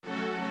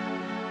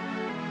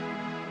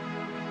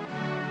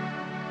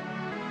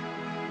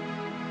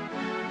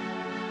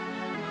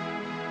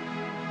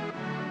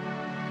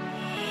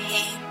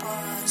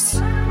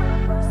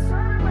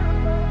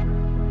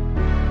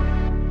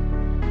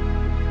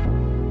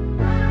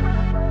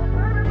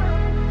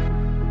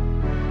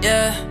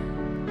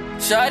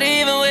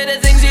Shorty, even with the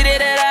things you did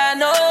that I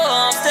know,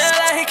 I'm still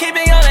out here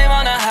keeping your name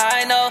on a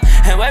high note.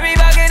 And every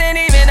bucket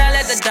ain't even, I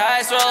let the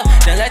dice roll.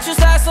 Then let you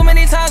slide so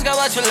many times, girl,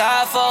 what you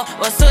lie for?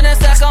 But soon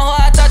as stuck on who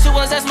I thought you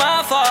was, that's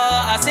my fault.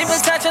 I see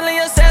potential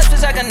in yourself,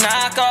 bitch, like a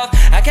knockoff.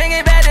 I can't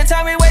get back the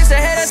time we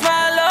wasted, hey, that's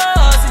my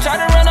loss. You try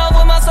to run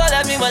over my soul,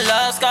 left me with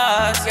love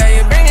scars. Yeah,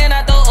 you're bringing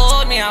out the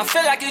old me, I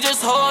feel like you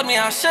just hold me.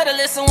 I should've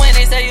listened when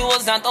they said you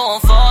was not the one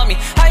for me.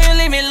 How you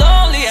leave me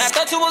lonely? I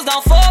thought you was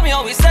down for me.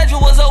 Always said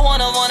you was a one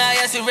of one, I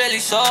guess you really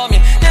showed me.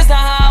 This not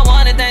how I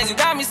wanted things, you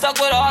got me stuck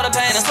with all the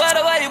pain. I swear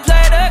the way you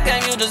play the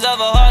game, you deserve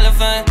a Hall of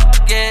Fame.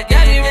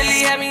 Yeah, you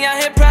really had me out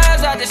here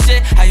proud of this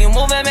shit. How you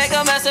move and make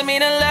a mess of me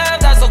and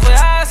left out so quick.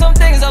 I have some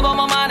things up on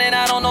my mind and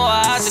I don't know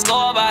how I should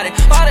go about it.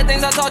 All the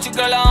things I taught you,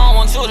 girl, I don't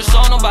want you to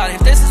show nobody.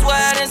 If this is where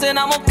it is, then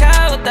I'm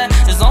okay with that.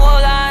 Just don't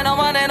lie no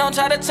more, they don't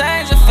try to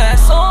change it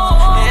fast. So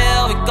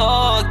here we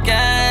go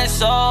again,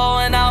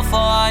 showing out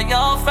for all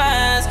your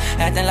friends,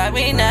 acting like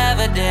we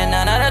never did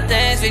none of the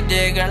things we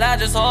did. Girl, I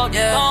just hope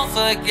you don't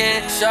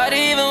forget.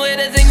 Shorty, even with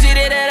the things you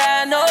did that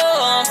I know,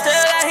 I'm still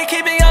out here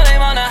keeping your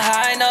name on a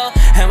high note.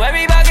 And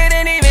every bucket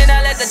ain't even,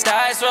 I let the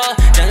dice roll.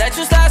 Then let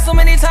you slide so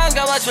many times,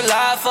 girl, what you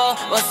lie for?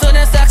 But still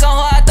then stuck on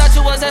who I thought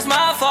you was, that's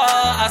my fault.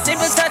 I see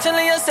potential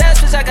in yourself,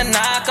 bitch, like a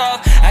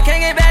knockoff. I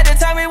can't get back the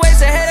time we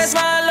wasted, hey, that's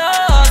my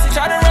loss. You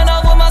try to run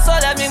over my soul,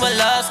 left me with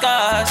love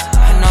scars.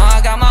 I know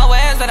I got my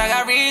ways, but I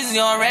got reasons,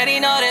 you already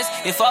know this.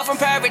 You fall from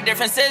perfect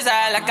differences,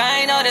 I like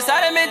I ain't know this.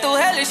 I done been through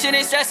hell, this shit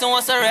ain't stressing,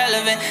 what's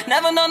irrelevant.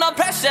 Never know no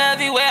pressure,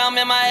 everywhere I'm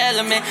in my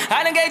element.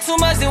 I done gave too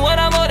much, then what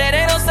I'm more, that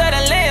ain't no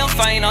settling. I'm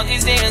fighting all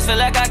these demons, feel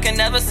like I can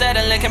never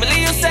settle it. Can't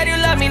believe you said you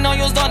love me, know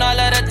you was doing all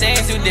of the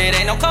things you did.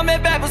 Ain't no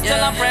coming back, but still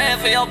I'm praying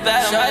for your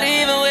better.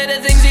 Shorty, even with the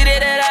things you did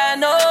that I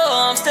know,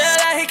 I'm still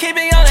out here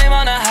keeping your name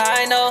on a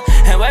high note.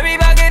 And every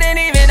bucket ain't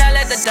even, I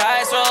let the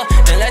dice roll.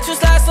 Then let you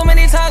slide so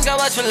many times, girl,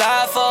 what you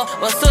lie for?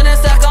 But still then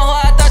stuck on who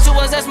I thought you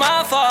was, that's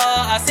my fault.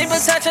 I see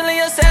potential in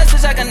yourself,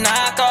 bitch, like a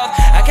knockoff.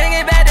 I can't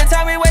get back the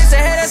time we wasted,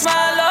 hey, that's my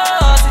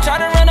loss. You try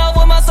to run